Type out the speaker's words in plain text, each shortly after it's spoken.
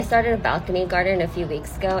started a balcony garden a few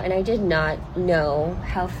weeks ago, and I did not know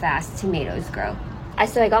how fast tomatoes grow.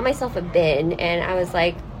 So I got myself a bin, and I was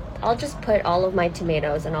like, I'll just put all of my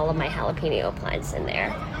tomatoes and all of my jalapeno plants in there.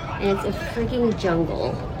 And it's a freaking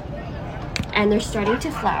jungle. And they're starting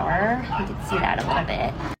to flower. You can see that a little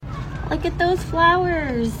bit. Look at those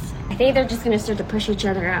flowers. I think they're just gonna start to push each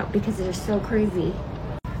other out because they're so crazy.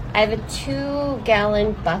 I have a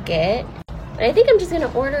 2-gallon bucket, but I think I'm just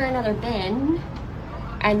gonna order another bin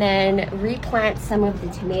and then replant some of the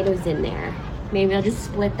tomatoes in there. Maybe I'll just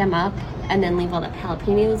split them up and then leave all the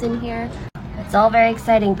jalapenos in here. It's all very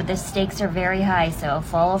exciting, but the stakes are very high, so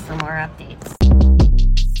follow for more updates.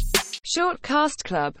 Short Cast Club.